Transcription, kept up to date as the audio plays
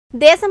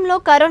దేశంలో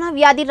కరోనా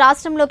వ్యాధి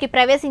రాష్ట్రంలోకి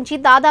ప్రవేశించి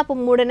దాదాపు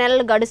 3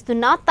 నెలలు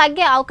గడుస్తున్నా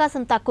తగ్గే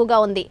అవకాశం తక్కువగా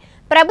ఉంది.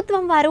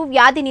 ప్రభుత్వం వారు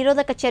వ్యాధి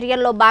నిరోధక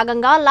చర్యల్లో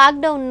భాగంగా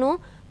లాక్డౌన్ను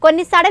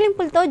కొన్ని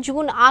సడలింపులతో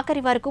జూన్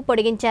ఆఖరి వరకు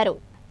పొడిగించారు.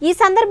 ఈ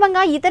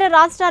సందర్భంగా ఇతర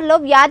రాష్ట్రాల్లో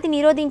వ్యాధి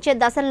నిరోధించే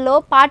దశల్లో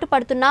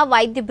పాటుపడుతున్న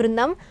వైద్య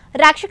బృందం,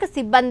 రక్షక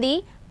సిబ్బంది,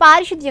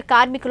 పారిశుద్ధ్య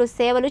కార్మికులు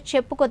సేవలు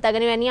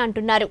చెప్పుకోదగినవని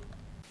అంటున్నారు.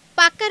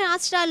 పక్క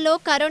రాష్ట్రాల్లో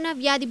కరోనా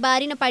వ్యాధి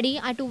బారిన పడి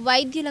అటు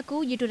వైద్యులకు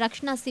ఇటు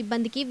రక్షణ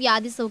సిబ్బందికి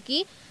వ్యాధి సోకి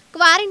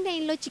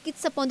క్వారంటైన్లో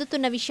చికిత్స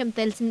పొందుతున్న విషయం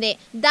తెలిసిందే.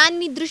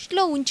 దాన్ని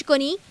దృష్టిలో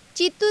ఉంచుకొని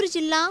చిత్తూరు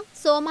జిల్లా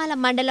సోమాల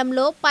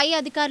మండలంలో పై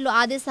అధికారుల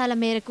ఆదేశాల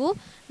మేరకు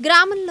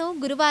గ్రామంలో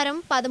గురువారం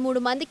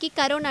 13 మందికి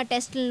కరోనా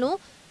టెస్టులను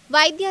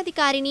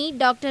వైద్యాధికారిని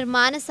డాక్టర్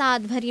మానస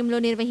ఆధ్వర్యంలో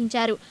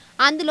నిర్వహించారు.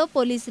 అందులో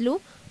పోలీసులు,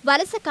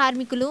 వలస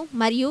కార్మికులు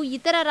మరియు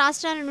ఇతర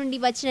రాష్ట్రాల నుండి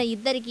వచ్చిన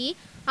ఇద్దరికి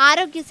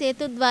ఆరోగ్య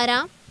సేతు ద్వారా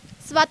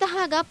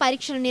స్వతహాగా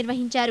పరీక్షలు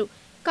నిర్వహించారు.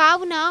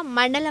 కావున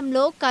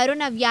మండలంలో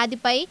కరోనా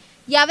వ్యాధిపై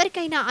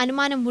ఎవరికైనా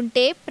అనుమానం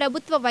ఉంటే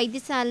ప్రభుత్వ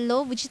వైద్యశాలలో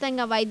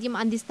ఉచితంగా వైద్యం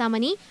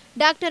అందిస్తామని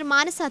డాక్టర్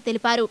మానస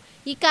తెలిపారు.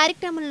 ఈ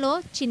కార్యక్రమంలో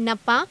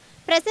చిన్నప్ప,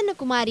 ప్రసన్న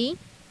కుమారి,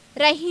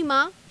 రహీమా,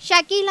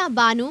 షకీలా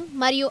బాను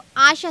మరియు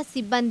ఆశా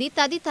సిబ్బంది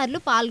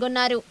తదితరులు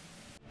పాల్గొన్నారు.